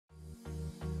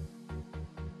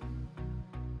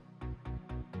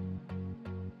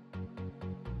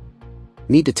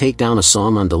Need to take down a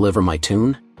song on Deliver My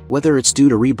Tune? Whether it's due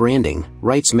to rebranding,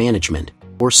 rights management,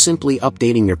 or simply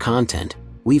updating your content,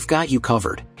 we've got you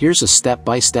covered. Here's a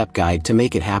step-by-step guide to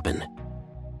make it happen.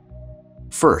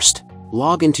 First,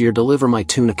 log into your Deliver My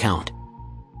Tune account.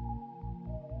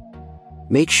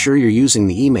 Make sure you're using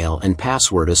the email and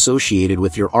password associated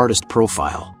with your artist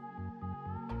profile.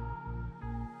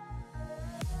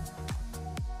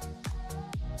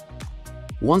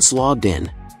 Once logged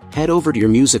in, head over to your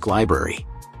music library.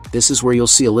 This is where you'll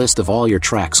see a list of all your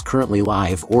tracks currently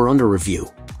live or under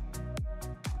review.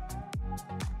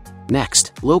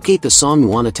 Next, locate the song you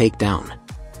want to take down.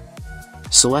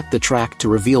 Select the track to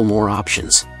reveal more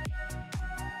options.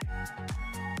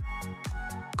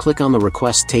 Click on the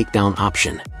Request Takedown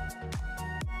option.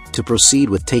 To proceed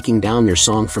with taking down your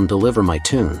song from Deliver My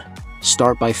Tune,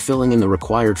 start by filling in the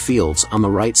required fields on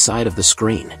the right side of the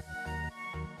screen.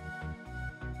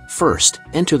 First,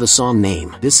 enter the song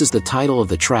name. This is the title of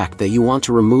the track that you want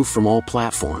to remove from all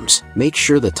platforms. Make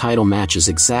sure the title matches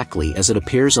exactly as it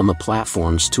appears on the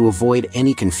platforms to avoid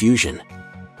any confusion.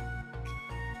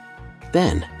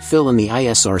 Then, fill in the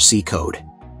ISRC code.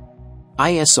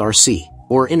 ISRC,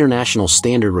 or International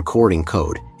Standard Recording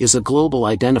Code, is a global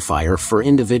identifier for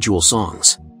individual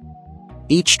songs.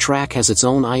 Each track has its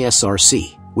own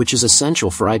ISRC, which is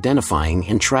essential for identifying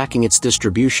and tracking its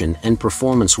distribution and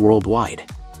performance worldwide.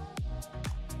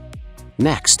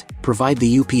 Next, provide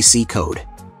the UPC code.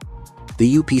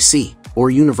 The UPC, or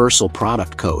Universal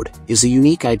Product Code, is a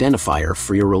unique identifier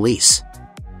for your release.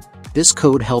 This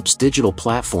code helps digital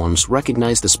platforms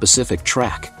recognize the specific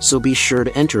track, so be sure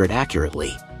to enter it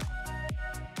accurately.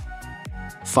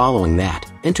 Following that,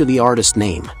 enter the artist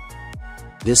name.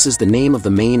 This is the name of the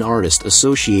main artist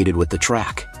associated with the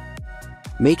track.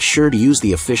 Make sure to use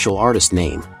the official artist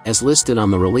name, as listed on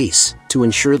the release, to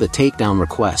ensure the takedown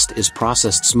request is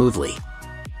processed smoothly.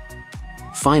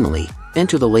 Finally,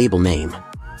 enter the label name.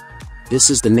 This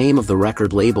is the name of the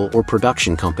record label or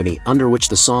production company under which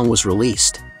the song was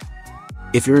released.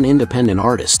 If you're an independent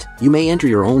artist, you may enter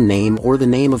your own name or the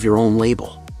name of your own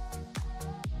label.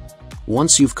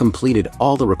 Once you've completed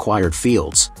all the required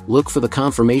fields, look for the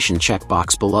confirmation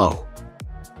checkbox below.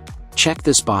 Check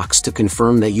this box to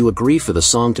confirm that you agree for the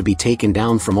song to be taken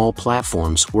down from all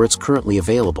platforms where it's currently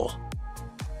available.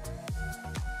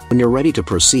 When you're ready to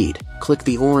proceed, click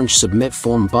the orange Submit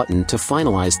Form button to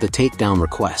finalize the takedown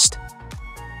request.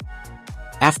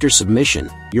 After submission,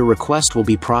 your request will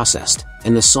be processed,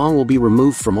 and the song will be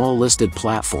removed from all listed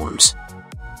platforms.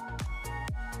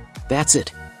 That's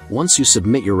it. Once you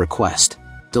submit your request,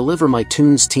 Deliver My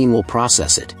Tune's team will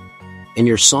process it, and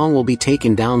your song will be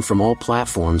taken down from all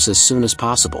platforms as soon as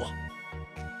possible.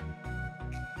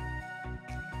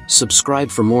 Subscribe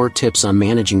for more tips on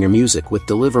managing your music with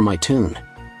Deliver My Tune.